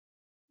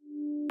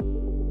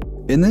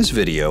In this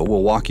video,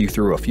 we'll walk you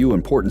through a few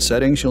important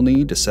settings you'll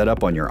need to set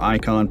up on your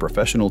Icon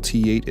Professional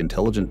T8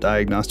 Intelligent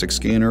Diagnostic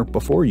Scanner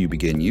before you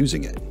begin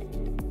using it.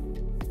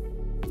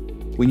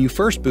 When you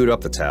first boot up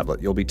the tablet,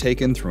 you'll be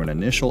taken through an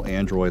initial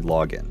Android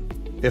login.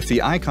 If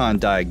the Icon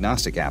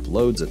Diagnostic app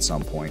loads at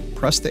some point,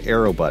 press the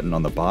arrow button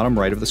on the bottom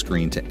right of the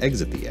screen to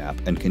exit the app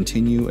and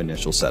continue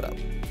initial setup.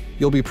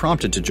 You'll be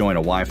prompted to join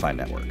a Wi-Fi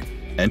network.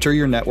 Enter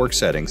your network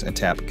settings and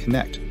tap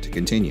Connect to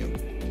continue.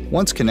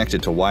 Once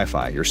connected to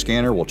Wi-Fi, your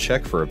scanner will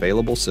check for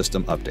available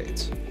system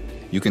updates.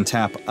 You can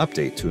tap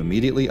Update to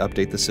immediately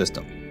update the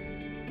system.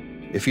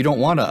 If you don't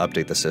want to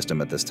update the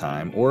system at this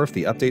time, or if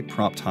the update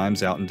prompt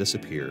times out and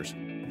disappears,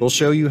 we'll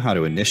show you how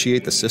to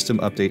initiate the system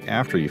update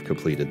after you've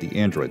completed the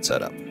Android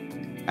setup.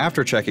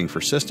 After checking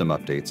for system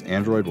updates,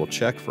 Android will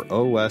check for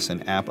OS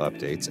and app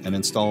updates and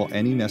install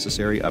any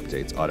necessary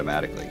updates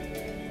automatically.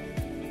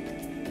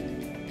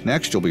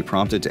 Next, you'll be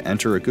prompted to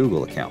enter a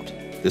Google account.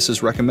 This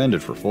is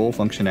recommended for full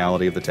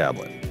functionality of the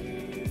tablet.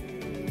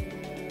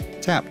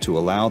 Tap to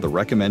allow the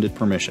recommended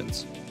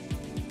permissions.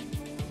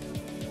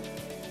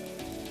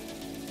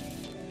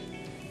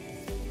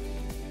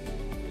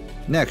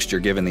 Next,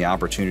 you're given the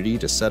opportunity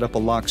to set up a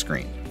lock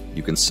screen.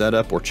 You can set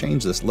up or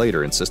change this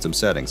later in system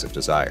settings if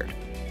desired.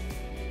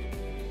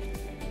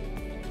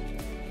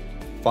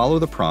 Follow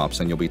the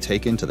prompts and you'll be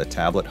taken to the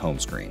tablet home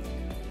screen.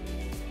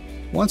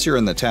 Once you're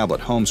in the tablet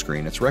home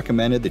screen, it's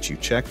recommended that you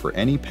check for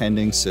any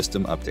pending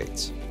system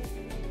updates.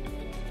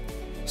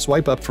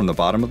 Swipe up from the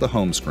bottom of the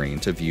home screen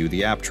to view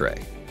the app tray.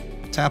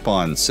 Tap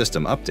on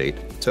System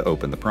Update to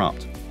open the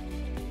prompt.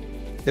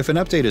 If an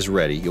update is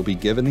ready, you'll be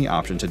given the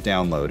option to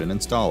download and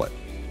install it.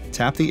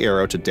 Tap the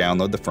arrow to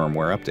download the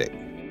firmware update.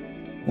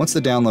 Once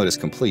the download is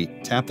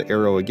complete, tap the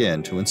arrow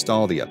again to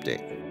install the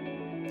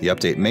update. The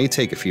update may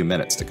take a few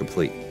minutes to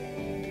complete.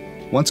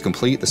 Once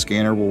complete, the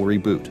scanner will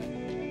reboot.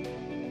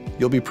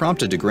 You'll be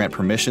prompted to grant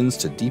permissions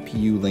to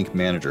DPU Link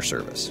Manager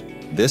service.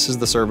 This is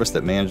the service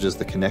that manages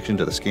the connection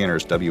to the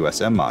scanner's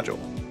WSM module.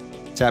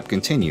 Tap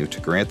Continue to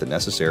grant the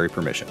necessary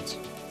permissions.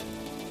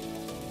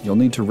 You'll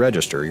need to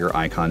register your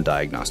Icon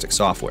Diagnostic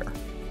software.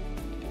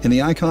 In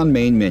the Icon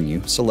main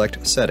menu,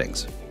 select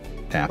Settings.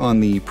 Tap on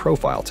the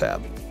Profile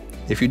tab.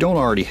 If you don't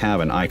already have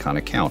an Icon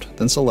account,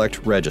 then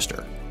select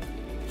Register.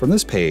 From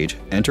this page,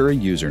 enter a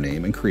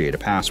username and create a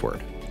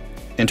password.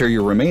 Enter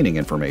your remaining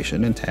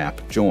information and tap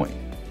Join.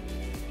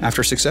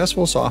 After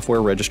successful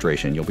software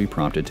registration, you'll be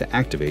prompted to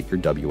activate your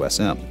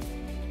WSM.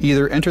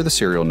 Either enter the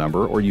serial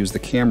number or use the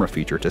camera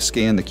feature to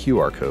scan the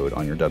QR code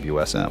on your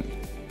WSM.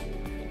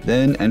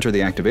 Then enter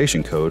the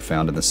activation code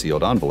found in the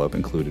sealed envelope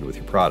included with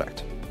your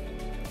product.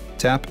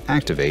 Tap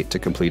Activate to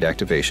complete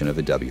activation of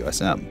the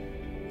WSM.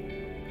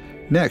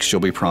 Next,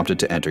 you'll be prompted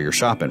to enter your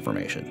shop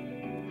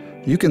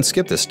information. You can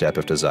skip this step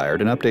if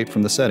desired and update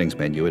from the settings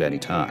menu at any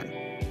time.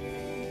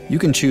 You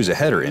can choose a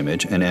header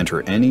image and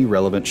enter any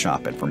relevant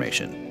shop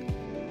information.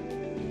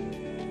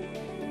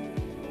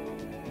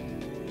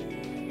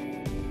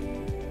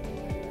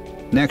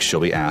 Next,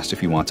 you'll be asked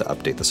if you want to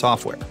update the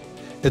software.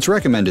 It's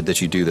recommended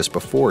that you do this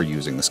before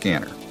using the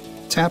scanner.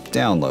 Tap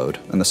Download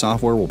and the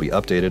software will be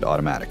updated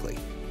automatically.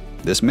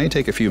 This may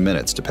take a few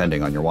minutes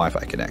depending on your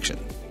Wi-Fi connection.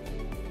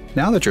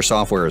 Now that your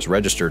software is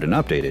registered and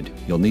updated,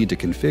 you'll need to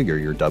configure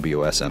your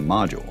WSM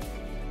module.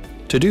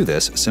 To do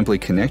this, simply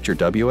connect your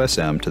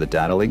WSM to the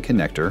data link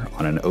connector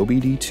on an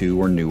OBD2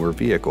 or newer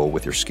vehicle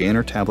with your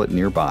scanner tablet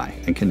nearby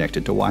and connect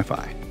it to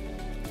Wi-Fi.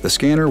 The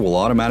scanner will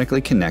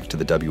automatically connect to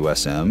the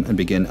WSM and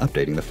begin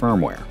updating the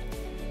firmware.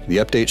 The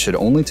update should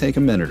only take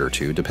a minute or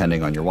two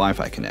depending on your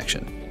Wi-Fi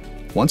connection.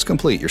 Once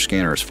complete, your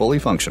scanner is fully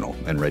functional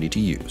and ready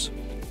to use.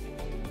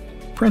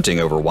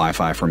 Printing over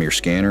Wi-Fi from your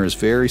scanner is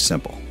very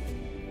simple.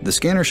 The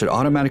scanner should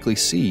automatically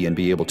see and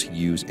be able to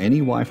use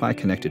any Wi-Fi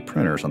connected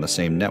printers on the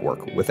same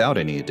network without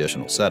any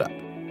additional setup.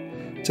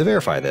 To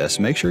verify this,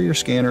 make sure your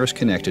scanner is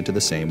connected to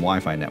the same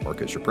Wi-Fi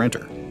network as your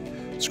printer.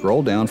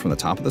 Scroll down from the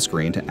top of the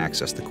screen to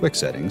access the quick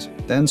settings,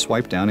 then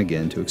swipe down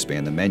again to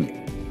expand the menu.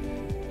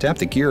 Tap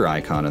the gear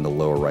icon in the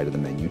lower right of the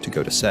menu to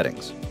go to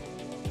Settings.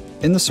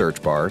 In the search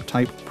bar,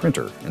 type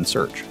Printer and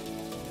search.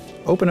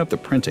 Open up the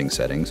printing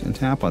settings and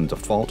tap on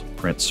Default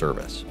Print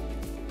Service.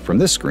 From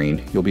this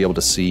screen, you'll be able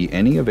to see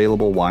any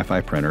available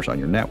Wi-Fi printers on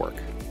your network.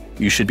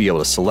 You should be able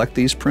to select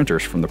these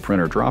printers from the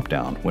printer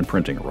dropdown when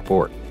printing a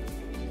report.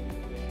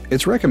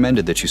 It's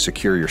recommended that you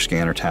secure your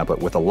scanner tablet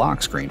with a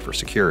lock screen for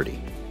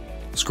security.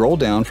 Scroll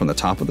down from the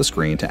top of the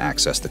screen to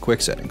access the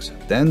quick settings,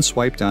 then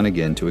swipe down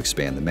again to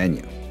expand the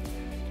menu.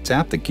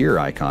 Tap the gear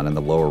icon in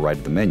the lower right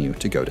of the menu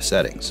to go to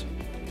Settings.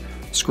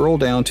 Scroll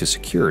down to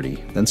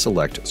Security, then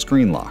select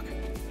Screen Lock.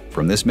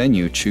 From this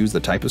menu, choose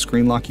the type of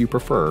screen lock you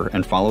prefer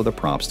and follow the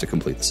prompts to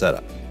complete the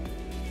setup.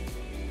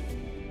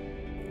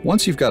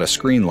 Once you've got a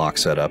screen lock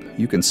set up,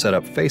 you can set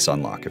up Face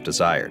Unlock if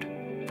desired.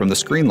 From the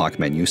Screen Lock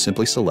menu,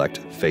 simply select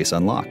Face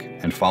Unlock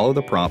and follow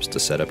the prompts to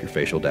set up your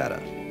facial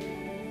data.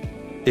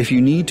 If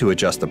you need to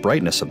adjust the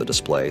brightness of the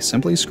display,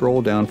 simply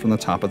scroll down from the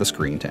top of the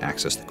screen to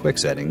access the quick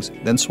settings,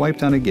 then swipe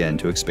down again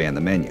to expand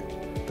the menu.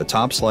 The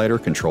top slider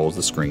controls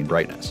the screen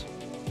brightness.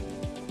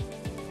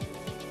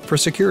 For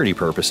security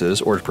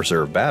purposes or to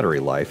preserve battery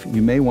life,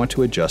 you may want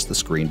to adjust the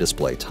screen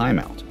display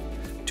timeout.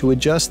 To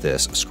adjust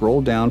this, scroll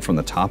down from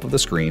the top of the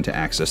screen to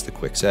access the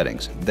quick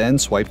settings, then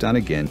swipe down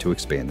again to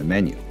expand the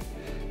menu.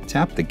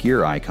 Tap the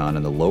gear icon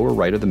in the lower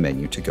right of the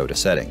menu to go to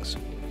Settings.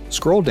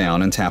 Scroll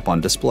down and tap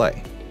on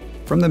Display.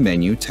 From the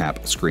menu,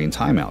 tap Screen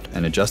Timeout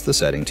and adjust the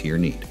setting to your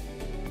need.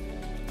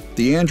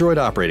 The Android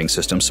operating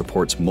system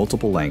supports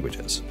multiple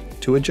languages.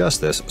 To adjust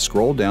this,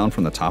 scroll down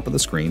from the top of the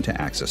screen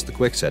to access the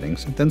quick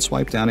settings, then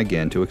swipe down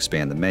again to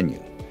expand the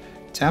menu.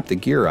 Tap the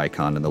gear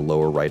icon in the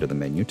lower right of the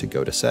menu to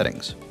go to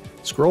Settings.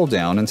 Scroll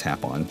down and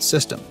tap on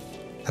System.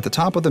 At the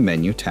top of the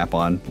menu, tap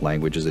on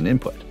Languages and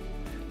Input.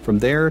 From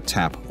there,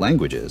 tap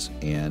Languages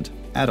and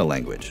Add a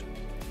Language.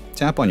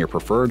 Tap on your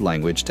preferred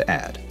language to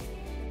add.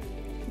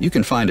 You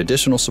can find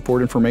additional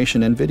support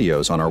information and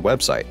videos on our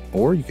website,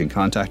 or you can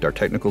contact our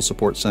technical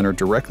support center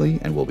directly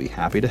and we'll be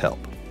happy to help.